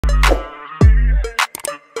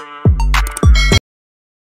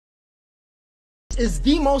is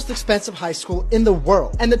the most expensive high school in the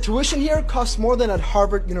world, and the tuition here costs more than at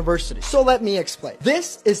Harvard University. So let me explain.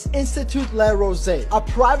 This is Institute Le Rosey, a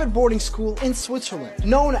private boarding school in Switzerland,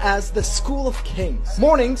 known as the School of Kings.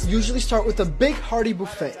 Mornings usually start with a big hearty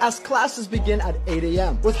buffet, as classes begin at 8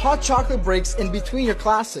 a.m. with hot chocolate breaks in between your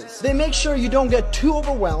classes. They make sure you don't get too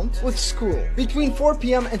overwhelmed with school. Between 4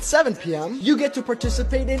 p.m. and 7 p.m., you get to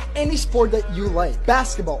participate in any sport that you like: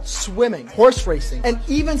 basketball, swimming, horse racing, and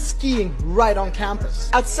even skiing right on campus.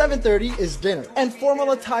 At 7:30 is dinner, and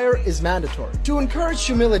formal attire is mandatory. To encourage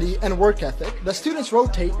humility and work ethic, the students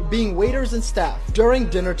rotate being waiters and staff during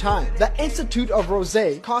dinner time. The Institute of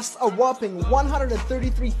Rosey costs a whopping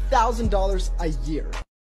 $133,000 a year.